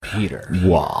Peter.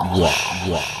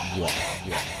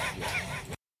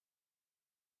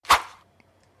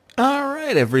 All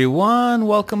right, everyone.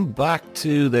 Welcome back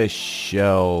to the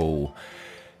show.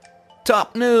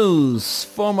 Top news,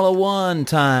 Formula One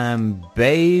time,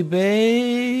 baby.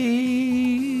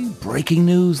 Breaking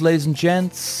news, ladies and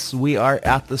gents. We are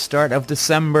at the start of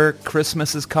December.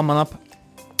 Christmas is coming up.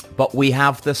 But we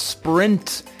have the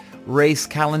sprint race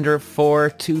calendar for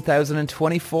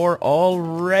 2024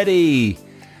 already.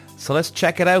 So let's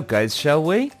check it out, guys, shall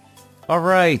we? All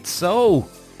right, so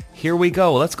here we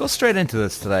go. Let's go straight into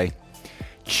this today.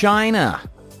 China.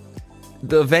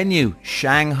 The venue,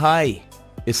 Shanghai.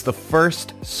 It's the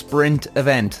first sprint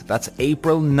event. That's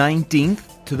April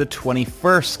 19th to the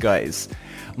 21st, guys.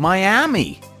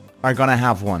 Miami are going to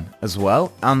have one as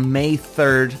well on May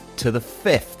 3rd to the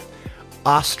 5th.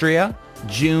 Austria,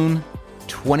 June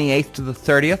 28th to the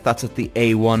 30th. That's at the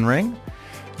A1 ring.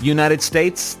 United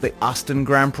States, the Austin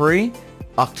Grand Prix,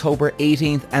 October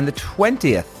 18th and the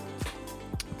 20th.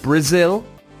 Brazil,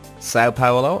 Sao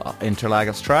Paulo,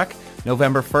 Interlagos track,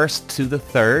 November 1st to the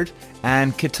 3rd.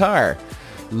 And Qatar,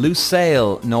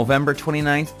 Lusail, November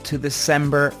 29th to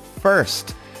December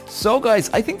 1st. So guys,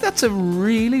 I think that's a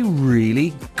really,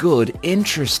 really good,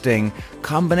 interesting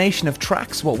combination of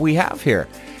tracks what we have here.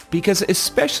 Because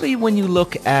especially when you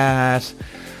look at,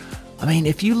 I mean,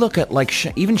 if you look at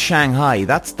like even Shanghai,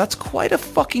 that's quite a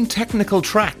fucking technical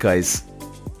track, guys.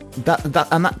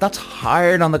 That's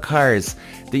hard on the cars.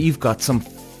 That you've got some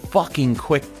fucking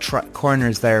quick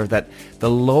corners there, that the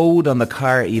load on the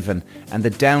car even, and the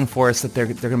downforce that they're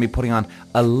going to be putting on,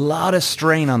 a lot of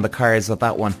strain on the cars at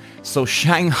that one. So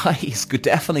Shanghai is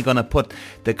definitely going to put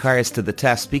the cars to the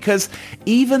test, because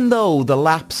even though the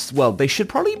laps, well, they should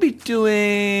probably be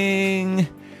doing,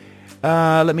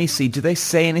 let me see, do they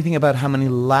say anything about how many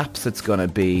laps it's going to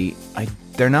be?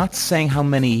 They're not saying how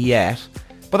many yet.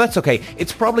 But that's okay.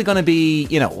 It's probably going to be,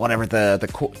 you know, whatever the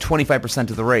 25%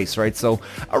 of the race, right? So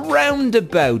around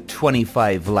about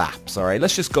 25 laps, all right?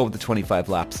 Let's just go with the 25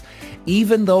 laps.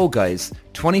 Even though, guys,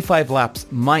 25 laps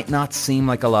might not seem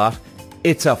like a lot,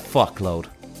 it's a fuckload.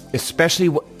 Especially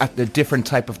at the different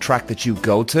type of track that you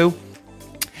go to.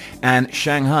 And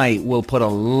Shanghai will put a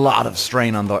lot of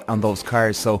strain on those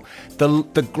cars. So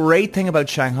the great thing about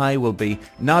Shanghai will be,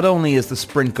 not only is the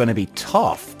sprint going to be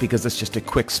tough, because it's just a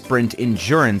quick sprint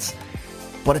endurance,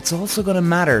 but it's also going to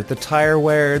matter the tire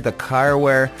wear, the car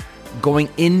wear, going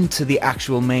into the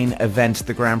actual main event,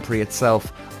 the Grand Prix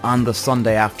itself, on the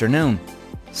Sunday afternoon.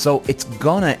 So it's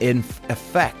going to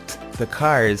affect the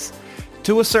cars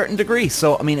to a certain degree.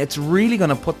 So, I mean, it's really going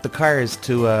to put the cars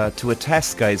to a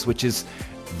test, guys, which is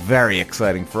very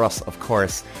exciting for us, of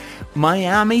course.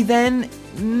 Miami then,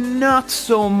 not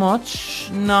so much,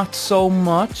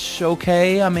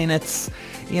 okay? I mean, it's,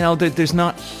 you know, there's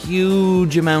not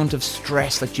huge amount of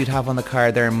stress that you'd have on the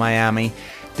car there in Miami.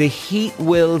 The heat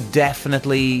will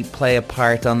definitely play a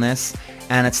part on this,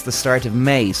 and it's the start of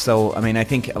May, so, I mean, I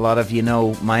think a lot of you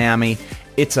know Miami,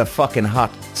 it's a fucking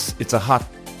hot,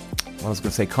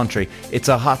 country. It's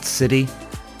a hot city.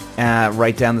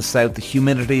 Right down the south. The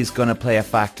humidity is going to play a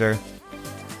factor.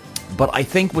 But I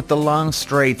think with the long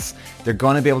straights, they're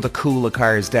going to be able to cool the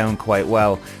cars down quite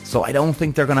well. So I don't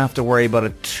think they're going to have to worry about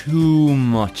it too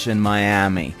much in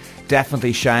Miami.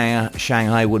 Definitely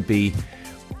Shanghai would be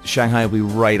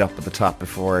right up at the top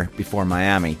before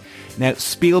Miami. Now,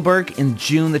 Spielberg in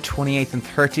June the 28th and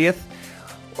 30th.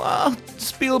 Well,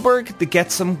 Spielberg, they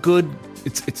get some good...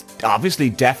 It's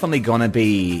obviously definitely going to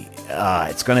be...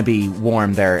 it's going to be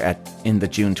warm there in the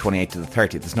June 28th to the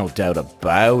 30th. There's no doubt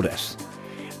about it.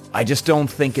 I just don't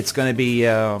think it's going to be...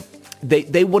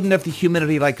 They wouldn't have the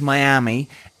humidity like Miami,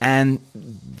 and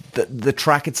the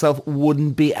track itself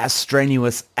wouldn't be as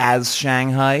strenuous as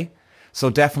Shanghai.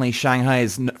 So definitely Shanghai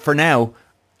is, for now,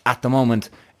 at the moment,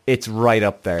 it's right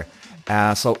up there.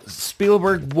 So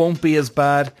Spielberg won't be as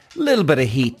bad. A little bit of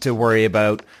heat to worry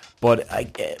about, but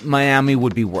Miami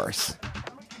would be worse.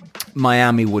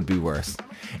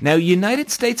 Now,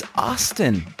 United States,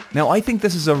 Austin. Now, I think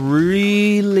this is a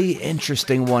really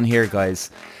interesting one here, guys,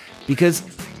 because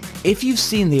if you've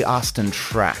seen the Austin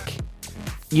track,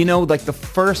 you know, like the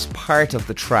first part of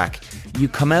the track, you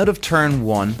come out of turn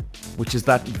 1, which is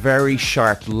that very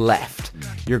sharp left.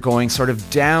 You're going sort of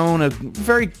down a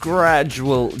very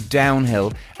gradual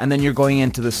downhill, and then you're going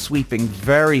into the sweeping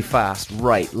very fast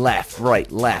right, left.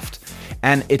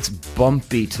 And it's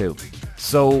bumpy too.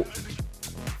 So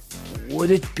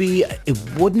it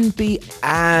wouldn't be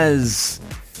as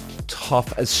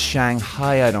tough as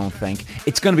Shanghai, I don't think.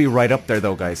 It's going to be right up there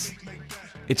though, guys.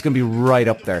 It's going to be right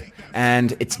up there.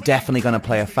 And it's definitely going to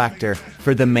play a factor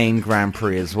for the main Grand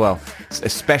Prix as well,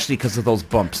 especially because of those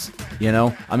bumps, you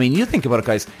know? I mean, you think about it,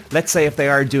 guys. Let's say if they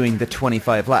are doing the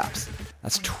 25 laps.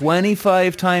 That's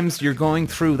 25 times you're going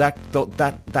through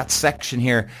that section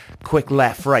here. Quick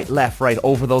left, right,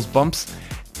 over those bumps.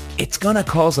 It's going to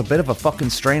cause a bit of a fucking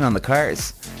strain on the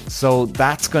cars. So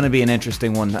that's going to be an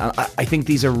interesting one. I think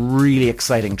these are really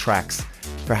exciting tracks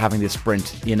for having this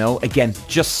sprint, you know? Again,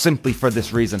 just simply for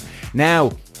this reason.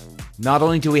 Now, not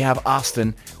only do we have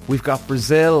Austin, we've got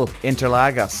Brazil,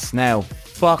 Interlagos. Now,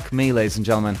 fuck me, ladies and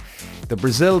gentlemen. The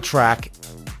Brazil track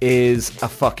is a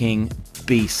fucking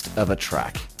beast of a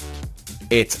track.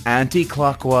 It's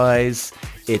anti-clockwise,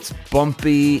 it's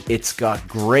bumpy, it's got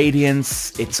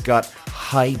gradients, it's got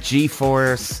high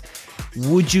G-force.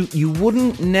 You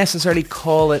wouldn't necessarily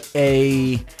call it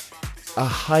a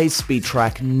high-speed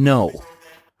track, no.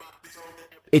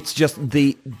 It's just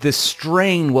the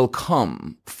strain will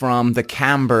come from the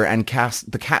camber and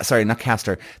the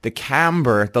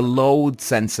camber, the load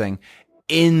sensing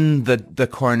in the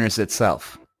corners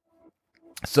itself.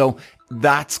 So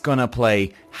that's gonna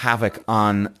play havoc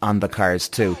on the cars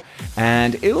too,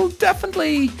 and it'll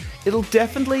definitely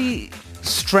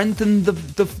strengthen the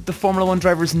Formula One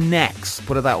drivers' necks,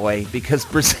 put it that way, because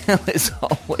Brazil is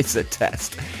always a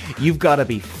test. You've got to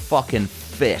be fucking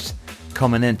fit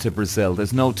coming into Brazil.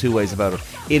 There's no two ways about it.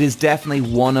 It is definitely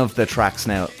one of the tracks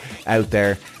now out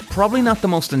there. Probably not the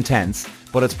most intense,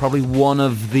 but it's probably one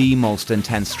of the most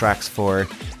intense tracks for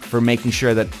making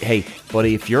sure that, hey,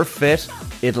 buddy, if you're fit,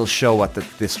 it'll show at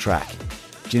this track.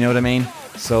 Do you know what I mean?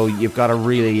 So you've got to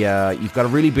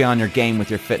really be on your game with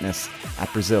your fitness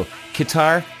at Brazil.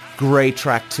 Qatar, great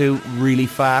track too, really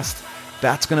fast.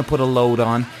 That's going to put a load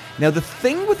on. Now the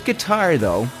thing with Qatar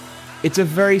though, it's a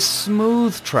very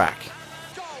smooth track.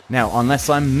 Now, unless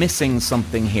I'm missing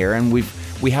something here, and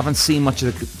we haven't seen much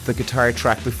of the Qatar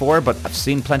track before, but I've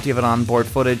seen plenty of it on board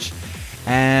footage,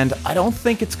 and I don't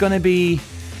think it's going to be...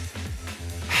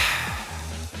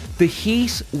 The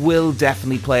heat will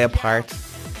definitely play a part.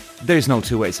 There's no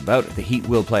two ways about it. The heat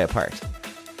will play a part.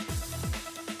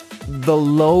 The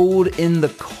load in the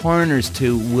corners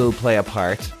too will play a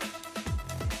part.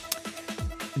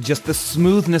 Just the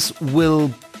smoothness will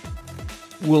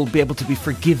be able to be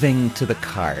forgiving to the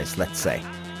cars, let's say.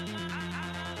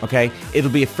 Okay? It'll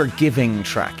be a forgiving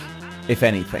track, if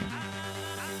anything.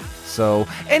 So,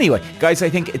 anyway, guys, I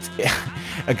think it's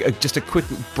just a quick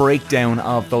breakdown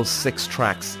of those 6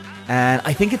 tracks. And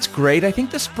I think it's great. I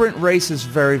think the sprint race is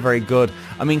very, very good.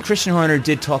 I mean, Christian Horner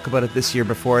did talk about it this year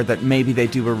before, that maybe they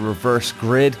do a reverse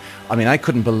grid. I mean, I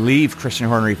couldn't believe Christian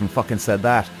Horner even fucking said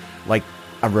that. Like,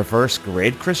 a reverse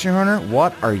grid, Christian Horner?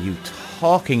 What are you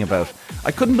talking about?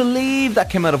 I couldn't believe that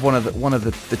came out of one of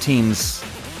the teams,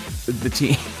 the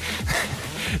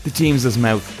team's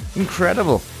mouth.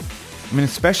 Incredible. I mean,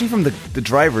 especially from the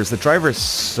drivers. The drivers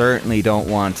certainly don't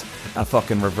want a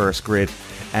fucking reverse grid.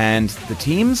 And the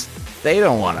teams, they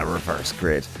don't want a reverse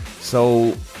grid.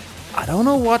 So, I don't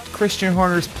know what Christian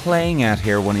Horner's playing at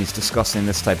here when he's discussing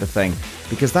this type of thing.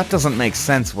 Because that doesn't make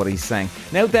sense, what he's saying.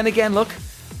 Now, then again, look.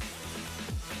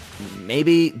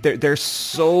 Maybe they're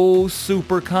so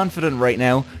super confident right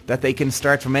now that they can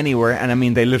start from anywhere. And I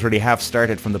mean, they literally have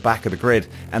started from the back of the grid.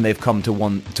 And they've come to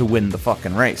win the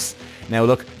fucking race. Now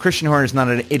look, Christian Horner's not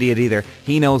an idiot either.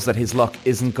 He knows that his luck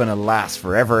isn't going to last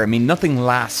forever. I mean, nothing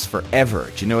lasts forever.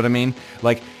 Do you know what I mean?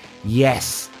 Like,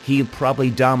 yes, he'll probably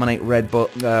dominate Red Bull.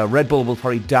 Red Bull will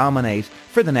probably dominate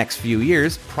for the next few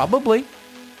years. Probably.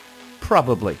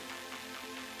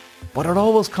 But it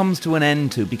always comes to an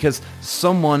end too, because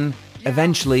someone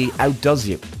eventually outdoes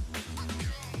you.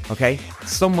 Okay?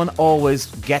 Someone always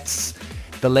gets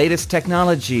the latest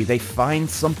technology. They find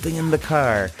something in the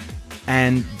car.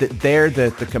 And they're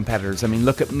the competitors. I mean,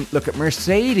 look at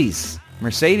Mercedes.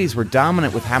 Mercedes were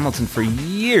dominant with Hamilton for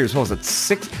years. What was it,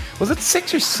 6? Was it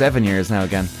 6 or 7 years now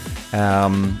again?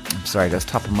 I'm sorry, that's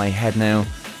top of my head now.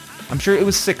 I'm sure it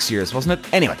was 6 years, wasn't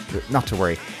it? Anyway, not to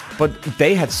worry. But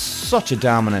they had such a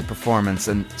dominant performance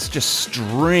and just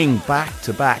string back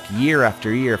to back year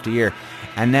after year after year.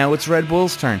 And now it's Red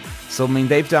Bull's turn. So, I mean,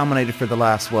 they've dominated for the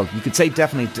last, well, you could say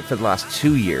definitely for the last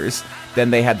 2 years. Then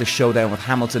they had the showdown with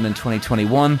Hamilton in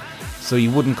 2021. So you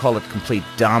wouldn't call it complete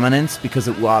dominance because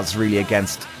it was really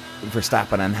against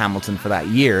Verstappen and Hamilton for that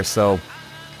year. So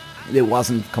it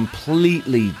wasn't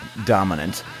completely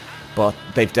dominant. But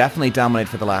they've definitely dominated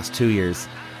for the last 2 years.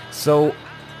 So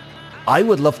I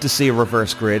would love to see a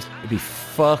reverse grid. It'd be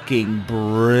fucking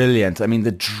brilliant. I mean,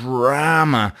 the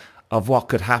drama of what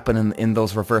could happen in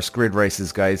those reverse grid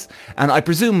races, guys. And I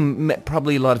presume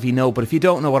probably a lot of you know, but if you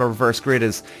don't know what a reverse grid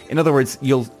is, in other words,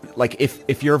 you'll, like,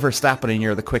 if you're Verstappen and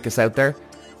you're the quickest out there,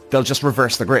 they'll just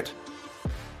reverse the grid.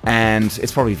 And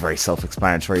it's probably very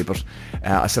self-explanatory, but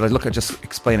I said I'd just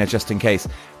explain it just in case.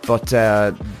 But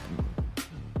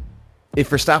if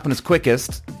Verstappen is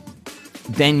quickest,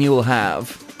 then you'll have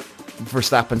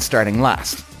Verstappen starting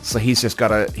last. So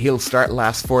he'll start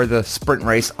last for the sprint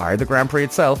race or the Grand Prix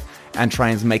itself and try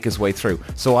and make his way through.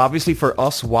 So obviously for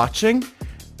us watching,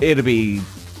 it'll be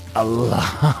a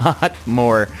lot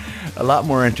more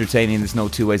entertaining. There's no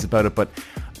two ways about it. But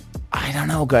I don't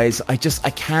know, guys. I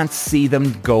can't see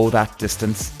them go that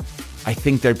distance. I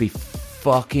think there'd be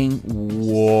fucking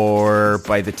war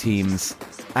by the teams.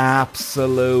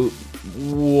 Absolute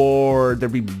war.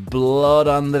 There'd be blood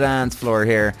on the dance floor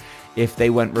here if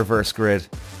they went reverse grid.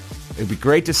 It'd be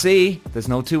great to see. There's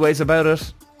no two ways about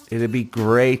it. It'd be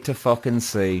great to fucking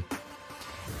see.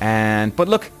 But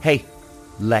look, hey,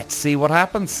 let's see what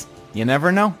happens. You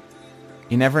never know.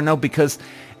 You never know, because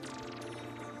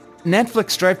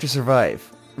Netflix Drive to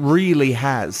Survive really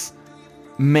has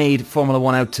made Formula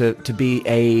 1 out to be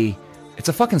it's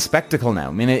a fucking spectacle now.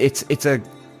 I mean, it's an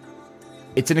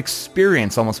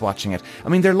experience almost watching it. I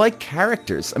mean, they're like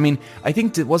characters. I mean, I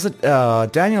think, was it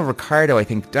Daniel Ricciardo? I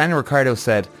think Daniel Ricciardo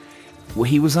said, well,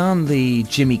 he was on the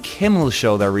Jimmy Kimmel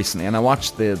show there recently, and I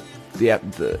watched the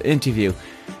interview,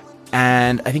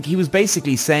 and I think he was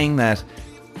basically saying that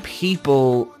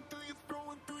people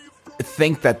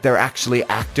think that they're actually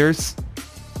actors.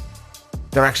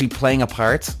 They're actually playing a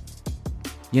part.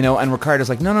 You know, and Ricardo's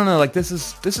like, no, like this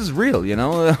is real, you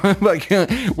know, like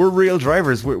we're real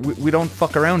drivers. We don't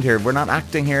fuck around here. We're not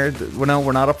acting here. We're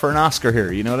not up for an Oscar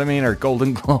here. You know what I mean? Or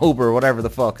Golden Globe or whatever the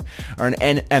fuck, or an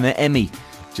Emmy.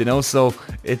 You know, so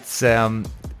it's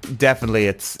definitely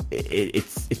it's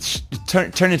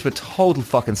turned into a total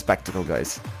fucking spectacle,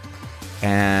 guys.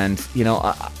 And you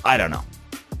know, I don't know.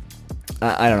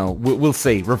 I don't know. We'll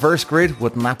see. Reverse grid,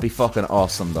 wouldn't that be fucking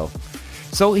awesome though?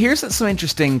 So here's some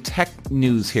interesting tech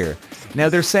news here. Now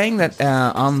they're saying that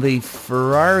on the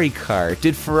Ferrari car,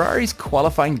 did Ferrari's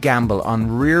qualifying gamble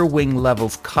on rear wing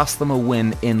levels cost them a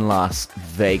win in Las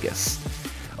Vegas?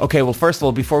 Okay, well, first of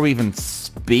all, before we even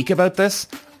speak about this,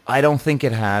 I don't think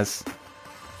it has.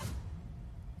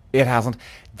 It hasn't.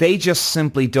 They just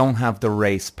simply don't have the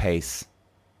race pace.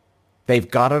 They've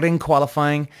got it in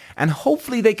qualifying, and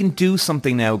hopefully they can do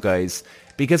something now, guys.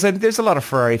 Because there's a lot of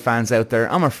Ferrari fans out there.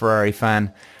 I'm a Ferrari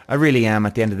fan. I really am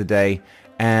at the end of the day.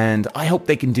 And I hope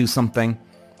they can do something.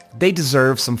 They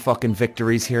deserve some fucking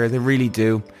victories here. They really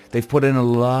do. They've put in a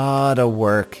lot of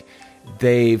work.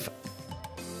 They're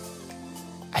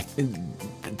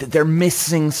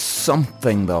missing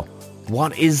something, though.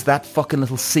 What is that fucking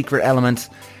little secret element?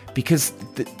 Because,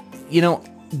 you know,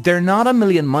 they're not a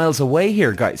million miles away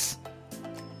here, guys.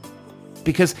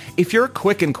 Because if you're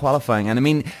quick in qualifying, and I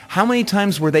mean, how many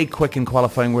times were they quick in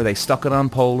qualifying where they stuck it on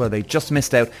pole or they just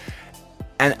missed out,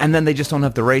 and then they just don't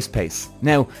have the race pace?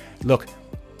 Now, look,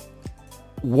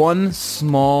 one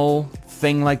small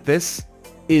thing like this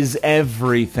is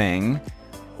everything,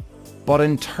 but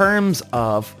in terms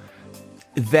of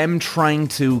them trying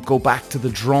to go back to the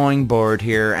drawing board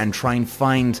here and try and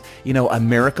find, you know, a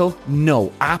miracle,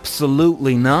 no,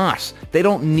 absolutely not. They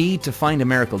don't need to find a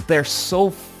miracle. They're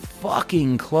so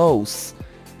fucking close.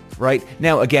 Right?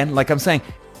 Now, again, like I'm saying,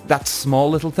 that small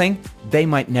little thing, they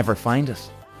might never find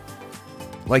it.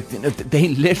 Like, they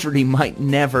literally might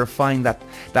never find that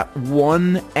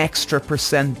 1 extra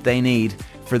 % they need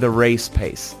for the race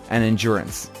pace and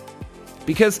endurance.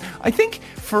 Because I think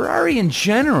Ferrari in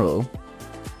general,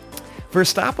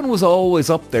 Verstappen was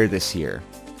always up there this year.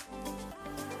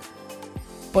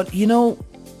 But, you know,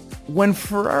 when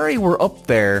Ferrari were up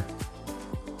there,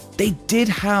 they did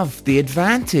have the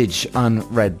advantage on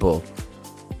Red Bull.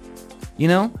 You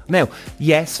know? Now,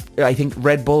 yes, I think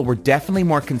Red Bull were definitely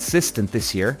more consistent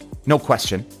this year. No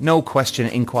question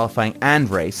in qualifying and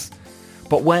race.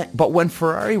 But when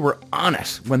Ferrari were on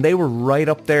it, when they were right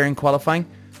up there in qualifying,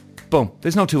 boom,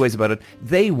 there's no two ways about it.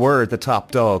 They were the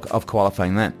top dog of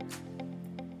qualifying then.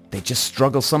 They just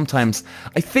struggle sometimes.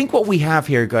 I think what we have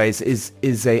here, guys, is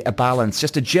a balance,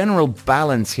 just a general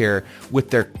balance here with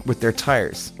their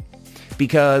tires.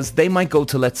 Because they might go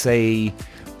to, let's say,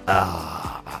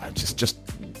 just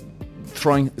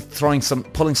pulling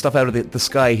stuff out of the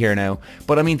sky here now.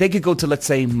 But I mean, they could go to, let's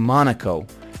say, Monaco,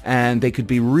 and they could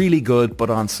be really good, but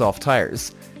on soft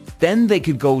tires. Then they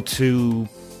could go to,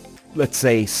 let's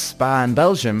say, Spa in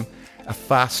Belgium, a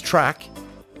fast track,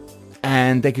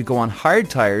 and they could go on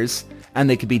hard tires, and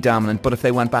they could be dominant. But if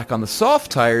they went back on the soft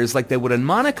tires, like they would in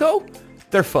Monaco,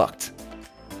 they're fucked.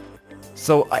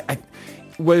 So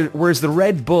whereas the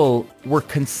Red Bull were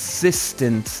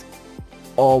consistent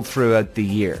all throughout the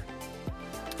year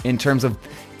in terms of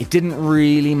it didn't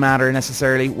really matter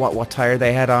necessarily what tire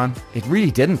they had on. It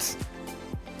really didn't.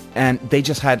 And they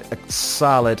just had a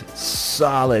solid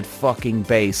fucking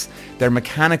base. Their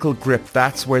mechanical grip,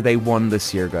 that's where they won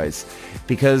this year, guys.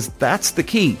 Because that's the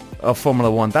key of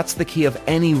Formula One. That's the key of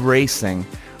any racing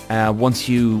once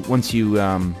you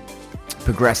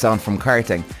progress on from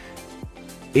karting.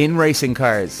 In racing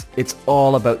cars, it's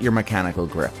all about your mechanical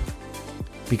grip.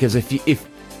 Because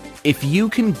if you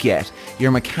can get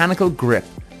your mechanical grip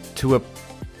to a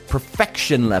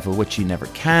perfection level, which you never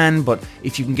can, but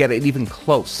if you can get it even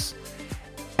close,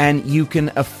 and you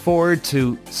can afford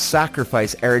to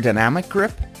sacrifice aerodynamic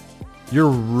grip, you're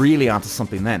really onto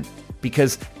something then.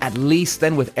 Because at least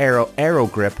then with aero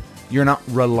grip, you're not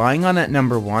relying on it,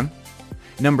 number one.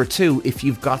 Number two, if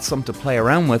you've got something to play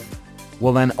around with,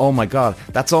 well then, oh my god,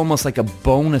 that's almost like a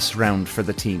bonus round for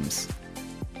the teams.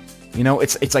 You know,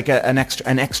 it's like an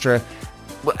extra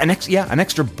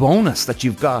bonus that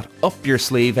you've got up your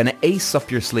sleeve, an ace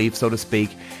up your sleeve, so to speak,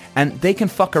 and they can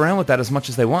fuck around with that as much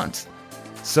as they want.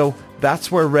 So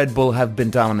that's where Red Bull have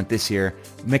been dominant this year.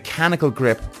 Mechanical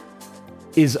grip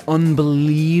is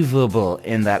unbelievable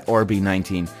in that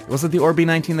RB19. Was it the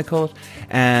RB19 they call it?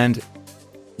 And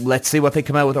let's see what they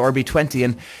come out with RB20.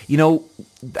 And, you know,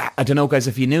 I don't know, guys,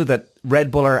 if you knew that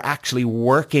Red Bull are actually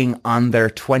working on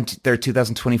their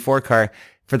 2024 car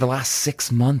for the last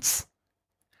 6 months.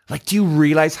 Like, do you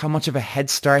realize how much of a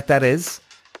head start that is?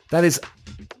 That is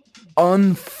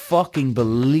unfucking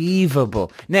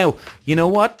believable. Now, you know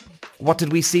what? What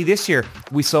did we see this year?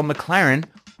 We saw McLaren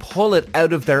pull it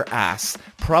out of their ass.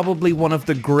 Probably one of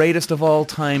the greatest of all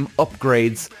time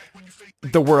upgrades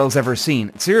the world's ever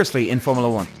seen. Seriously, in Formula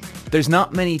One. There's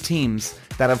not many teams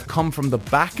that have come from the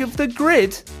back of the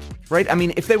grid, right? I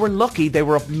mean, if they were lucky, they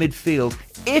were up midfield.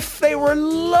 If they were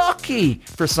lucky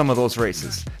for some of those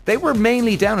races. They were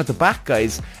mainly down at the back,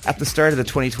 guys, at the start of the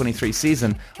 2023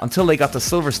 season. Until they got to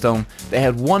Silverstone, they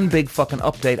had one big fucking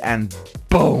update and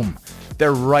boom,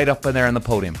 they're right up in there on the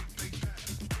podium.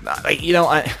 You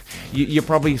know, you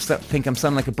probably think I'm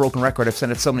sounding like a broken record. I've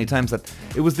said it so many times that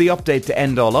it was the update to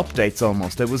end all updates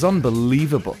almost. It was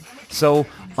unbelievable. So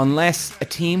unless a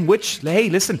team, which, hey,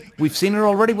 listen, we've seen it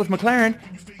already with McLaren,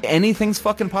 anything's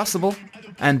fucking possible.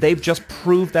 And they've just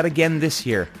proved that again this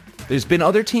year. There's been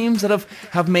other teams that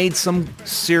have made some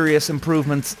serious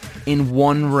improvements in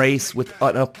one race with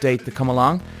an update to come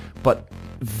along, but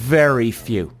very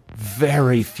few.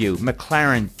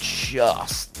 McLaren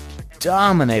just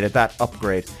dominated that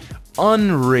upgrade.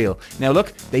 Unreal. Now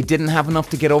look, they didn't have enough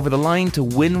to get over the line to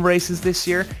win races this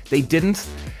year. They didn't.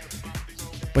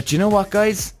 But you know what,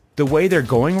 guys? The way they're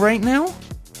going right now,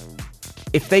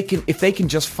 if they can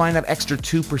just find that extra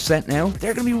 2% now,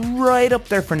 they're going to be right up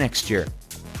there for next year.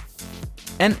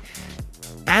 And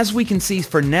as we can see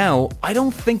for now, I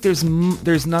don't think there's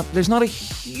not a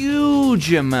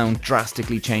huge amount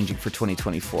drastically changing for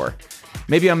 2024.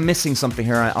 Maybe I'm missing something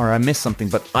here, or I missed something,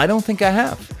 but I don't think I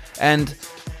have. And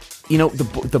you know,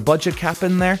 the budget cap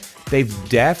in there, they've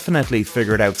definitely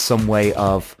figured out some way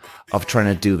of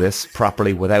trying to do this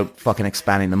properly without fucking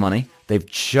expanding the money. They've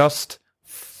just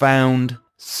found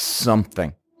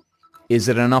something. Is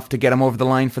it enough to get them over the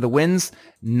line for the wins?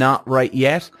 Not right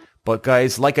yet. But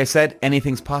guys, like I said,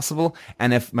 anything's possible.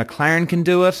 And if McLaren can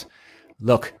do it,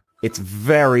 look, it's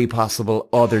very possible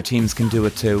other teams can do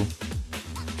it too.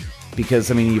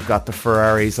 Because, I mean, you've got the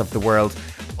Ferraris of the world.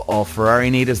 All Ferrari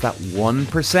need is that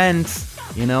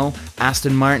 1%, you know.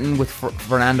 Aston Martin with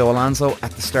Fernando Alonso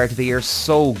at the start of the year,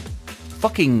 so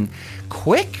fucking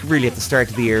quick, really, at the start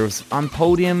of the year. It was on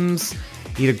podiums.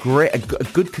 He had a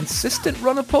good, consistent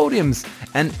run of podiums.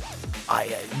 And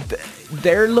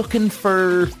they're looking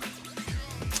for...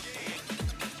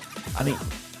 I mean,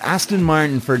 Aston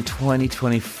Martin for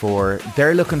 2024,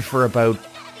 they're looking for about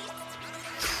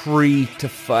 3 to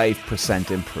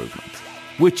 5% improvement,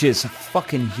 which is a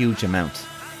fucking huge amount.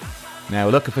 Now,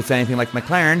 look, if it's anything like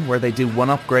McLaren, where they do one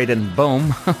upgrade and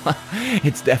boom,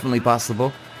 it's definitely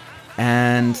possible.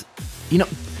 And, you know,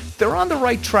 they're on the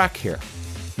right track here.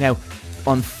 Now,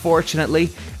 unfortunately,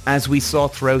 as we saw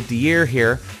throughout the year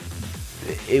here,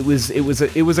 it was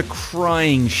a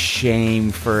crying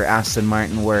shame for Aston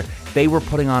Martin, where they were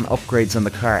putting on upgrades on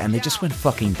the car and they just went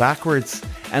fucking backwards.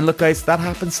 And look, guys, that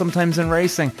happens sometimes in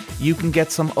racing. You can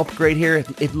get some upgrade here.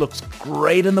 It looks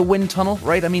great in the wind tunnel,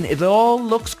 right? I mean, it all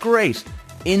looks great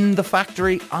in the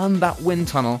factory on that wind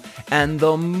tunnel. And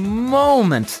the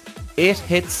moment it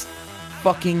hits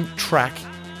fucking track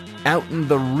out in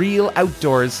the real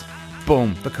outdoors,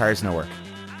 boom, the car's no work.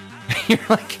 You're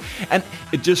like, and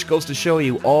it just goes to show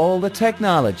you all the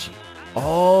technology,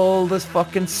 all this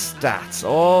fucking stats,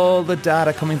 all the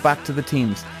data coming back to the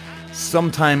teams.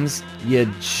 Sometimes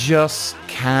you just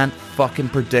can't fucking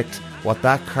predict what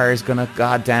that car is gonna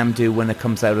goddamn do when it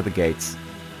comes out of the gates.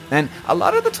 And a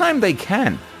lot of the time they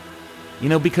can, you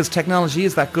know, because technology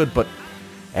is that good, but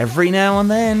every now and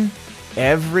then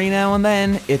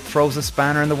it throws a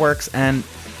spanner in the works, and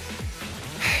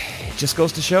it just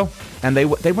goes to show. And they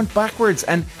went backwards.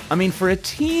 And I mean, for a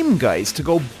team, guys, to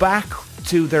go back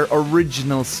to their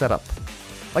original setup,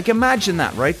 like imagine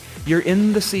that, right? You're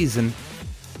in the season,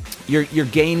 you're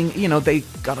gaining, you know, they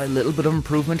got a little bit of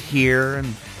improvement here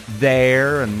and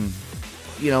there, and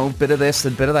you know, bit of this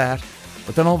and bit of that,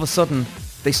 but then all of a sudden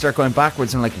they start going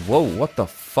backwards and like, whoa, what the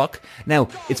fuck? Now,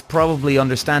 it's probably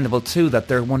understandable too that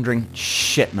they're wondering,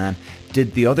 shit, man,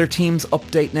 did the other teams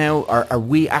update now? Are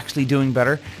we actually doing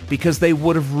better? Because they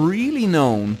would have really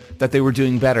known that they were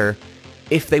doing better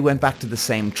if they went back to the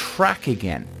same track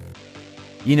again.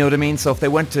 You know what I mean? So if they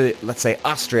went to, let's say,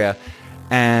 Austria,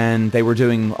 and they were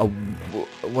doing a,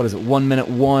 1 minute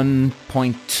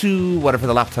 1.2, whatever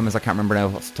the lap time is, I can't remember now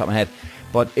off the top of my head.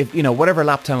 But if, you know, whatever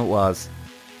lap time it was,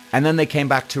 and then they came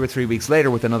back 2 or 3 weeks later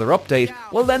with another update,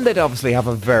 well then they'd obviously have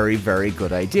a very, very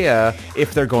good idea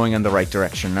if they're going in the right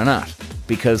direction or not,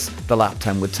 because the lap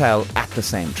time would tell at the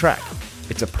same track.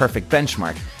 It's a perfect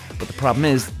benchmark. But the problem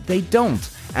is, they don't.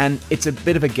 And it's a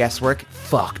bit of a guesswork.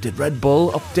 Fuck, did Red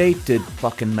Bull update? Did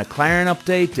fucking McLaren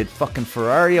update? Did fucking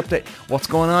Ferrari update? What's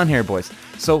going on here, boys?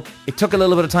 So it took a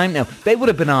little bit of time. Now, they would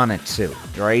have been on it too,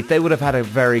 right? They would have had a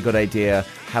very good idea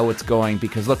how it's going,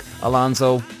 because look,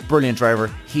 Alonso, brilliant driver.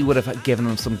 He would have given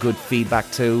them some good feedback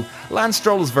too. Lance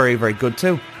Stroll is very, very good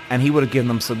too, and he would have given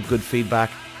them some good feedback.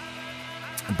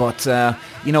 But,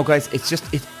 you know, guys,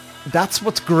 that's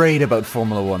what's great about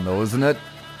Formula 1 though, isn't it?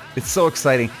 It's so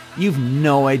exciting. You've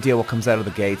no idea what comes out of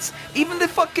the gates. Even the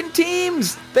fucking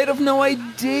teams, they'd have no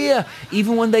idea.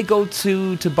 Even when they go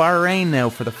to Bahrain now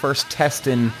for the first test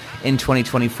in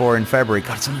 2024 in February.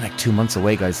 God, it's only like 2 months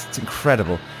away, guys. It's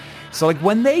incredible. So like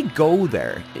when they go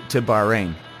there to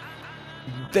Bahrain,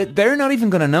 they're not even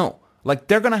going to know. Like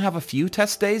they're going to have a few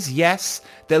test days. Yes,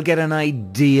 they'll get an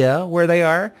idea where they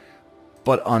are.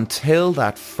 But until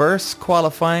that first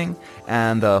qualifying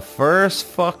and the first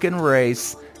fucking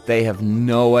race, they have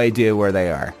no idea where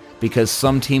they are, because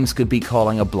some teams could be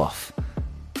calling a bluff,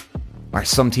 or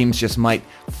some teams just might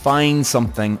find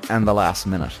something in the last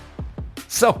minute.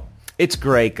 So it's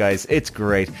great, guys. It's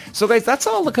great. So, guys, that's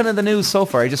all the kind of the news so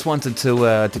far. I just wanted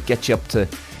to get you up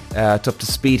to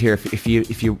speed here,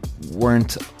 if you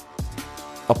weren't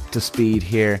up to speed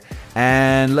here.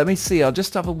 And let me see. I'll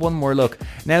just have one more look.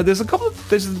 Now, there's a couple.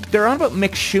 They're on about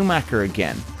Mick Schumacher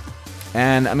again.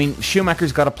 And, I mean,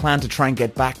 Schumacher's got a plan to try and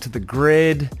get back to the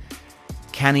grid.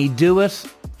 Can he do it?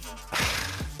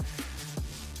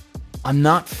 I'm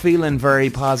not feeling very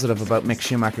positive about Mick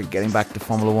Schumacher getting back to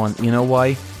Formula 1. You know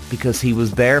why? Because he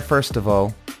was there, first of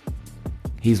all.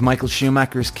 He's Michael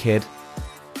Schumacher's kid.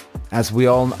 As a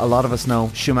lot of us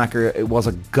know, Schumacher was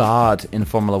a god in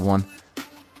Formula 1.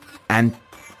 And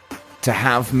to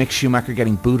have Mick Schumacher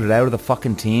getting booted out of the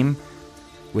fucking team,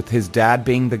 with his dad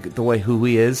being the way who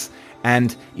he is.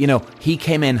 And, you know, he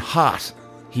came in hot.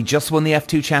 He just won the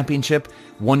F2 championship.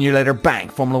 1 year later, bang,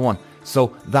 Formula 1.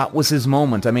 So that was his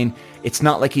moment. I mean, it's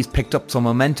not like he's picked up some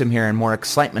momentum here and more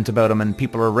excitement about him and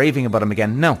people are raving about him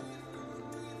again. No.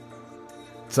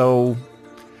 So,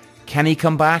 can he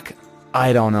come back?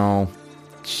 I don't know.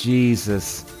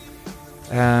 Jesus.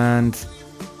 And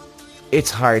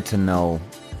it's hard to know.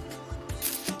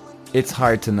 It's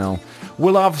hard to know.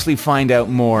 We'll obviously find out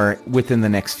more within the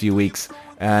next few weeks,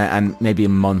 and maybe a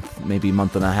month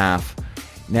and a half.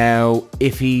 Now,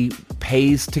 if he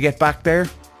pays to get back there,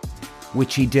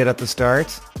 which he did at the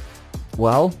start,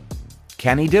 well,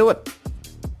 can he do it?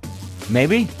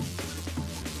 Maybe.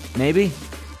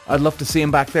 I'd love to see him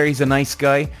back there. He's a nice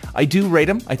guy. I do rate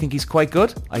him. I think he's quite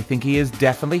good. I think he is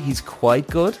definitely. He's quite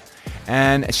good.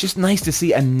 And it's just nice to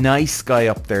see a nice guy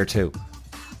up there too.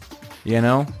 You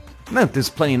know? No, there's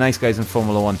plenty of nice guys in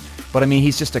Formula 1. But I mean,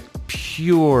 he's just a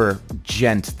pure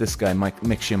gent, this guy,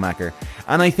 Mick Schumacher.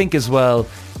 And I think as well,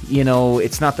 you know,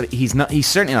 it's not that he's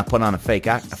certainly not putting on a fake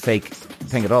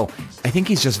thing at all. I think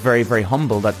he's just very, very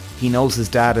humble that he knows his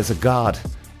dad is a god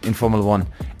in Formula 1.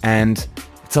 And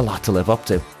it's a lot to live up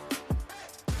to.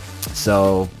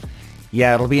 So,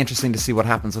 yeah, it'll be interesting to see what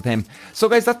happens with him. So,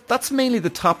 guys, that's mainly the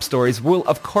top stories. We'll,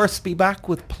 of course, be back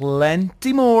with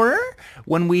plenty more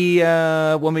when we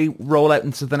roll out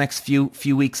into the next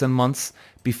few weeks and months,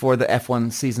 before the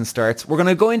F1 season starts. We're going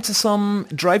to go into some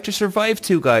Drive to Survive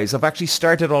 2, guys. I've actually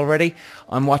started already.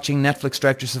 I'm watching Netflix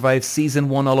Drive to Survive Season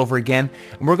 1 all over again.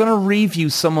 And we're going to review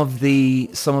some of the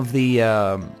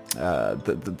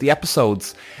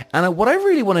episodes. And what I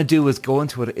really want to do is go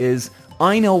into it is,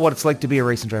 I know what it's like to be a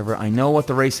racing driver. I know what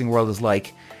the racing world is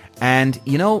like. And,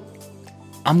 you know,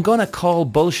 I'm going to call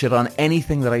bullshit on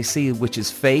anything that I see which is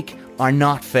fake or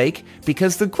not fake,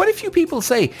 because quite a few people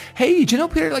say, hey, do you know,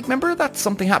 Peter, like, remember that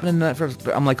something happened in that first...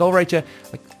 I'm like, all right, yeah.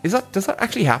 Like, does that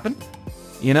actually happen?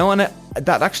 You know, and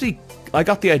that actually, I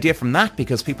got the idea from that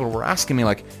because people were asking me,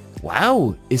 like,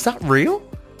 wow, is that real?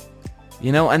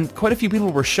 You know, and quite a few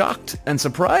people were shocked and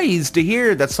surprised to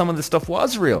hear that some of the stuff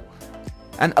was real.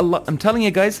 And I'm telling you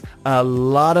guys, a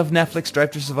lot of Netflix Drive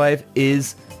to Survive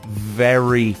is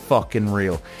very fucking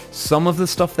real. Some of the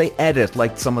stuff they edit,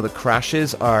 like some of the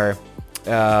crashes are...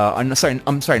 I'm sorry,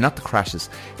 not the crashes.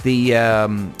 The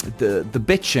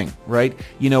bitching, right?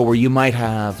 You know, where you might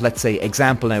have, let's say,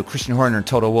 example now, Christian Horner and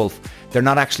Toto Wolff. They're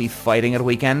not actually fighting at a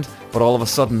weekend, but all of a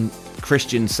sudden,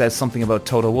 Christian says something about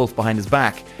Toto Wolff behind his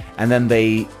back, and then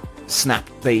they snap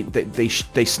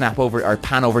over or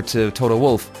pan over to Toto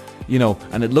Wolff. You know,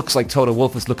 and it looks like Toto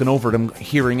Wolff is looking over at him,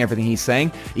 hearing everything he's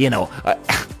saying. You know,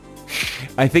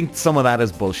 I think some of that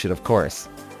is bullshit, of course.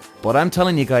 But I'm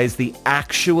telling you guys, the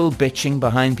actual bitching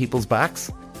behind people's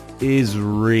backs is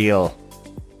real.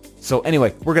 So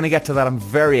anyway, we're going to get to that. I'm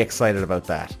very excited about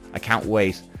that. I can't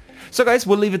wait. So guys,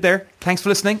 we'll leave it there. Thanks for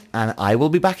listening, and I will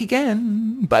be back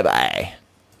again. Bye-bye.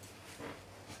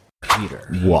 Peter.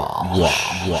 Wow.